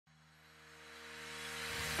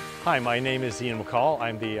Hi, my name is Ian McCall.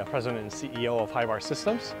 I'm the President and CEO of Hibar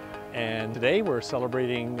Systems, and today we're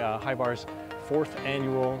celebrating Hibar's 4th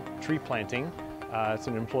annual tree planting. It's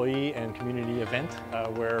an employee and community event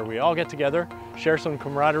where we all get together, share some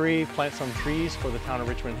camaraderie, plant some trees for the town of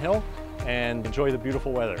Richmond Hill, and enjoy the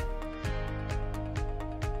beautiful weather.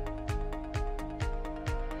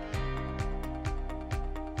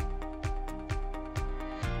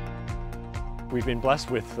 We've been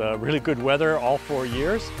blessed with really good weather all 4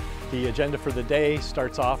 years. The agenda for the day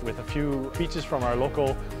starts off with a few speeches from our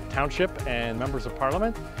local township and members of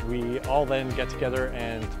parliament. We all then get together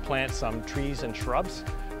and plant some trees and shrubs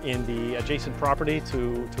in the adjacent property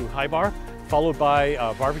to Hibar, followed by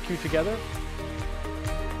a barbecue together.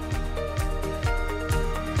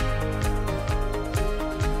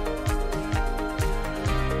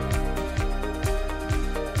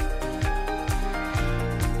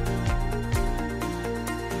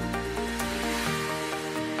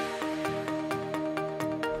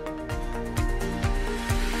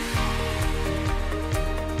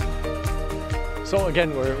 So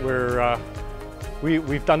again,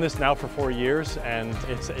 we've done this now for 4 years, and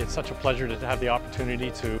it's such a pleasure to have the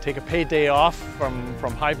opportunity to take a paid day off from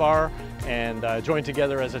Hibar and join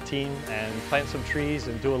together as a team and plant some trees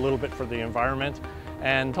and do a little bit for the environment,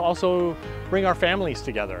 and to also bring our families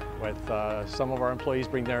together. With some of our employees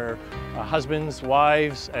bring their husbands,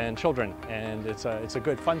 wives, and children, and it's a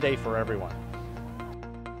good fun day for everyone.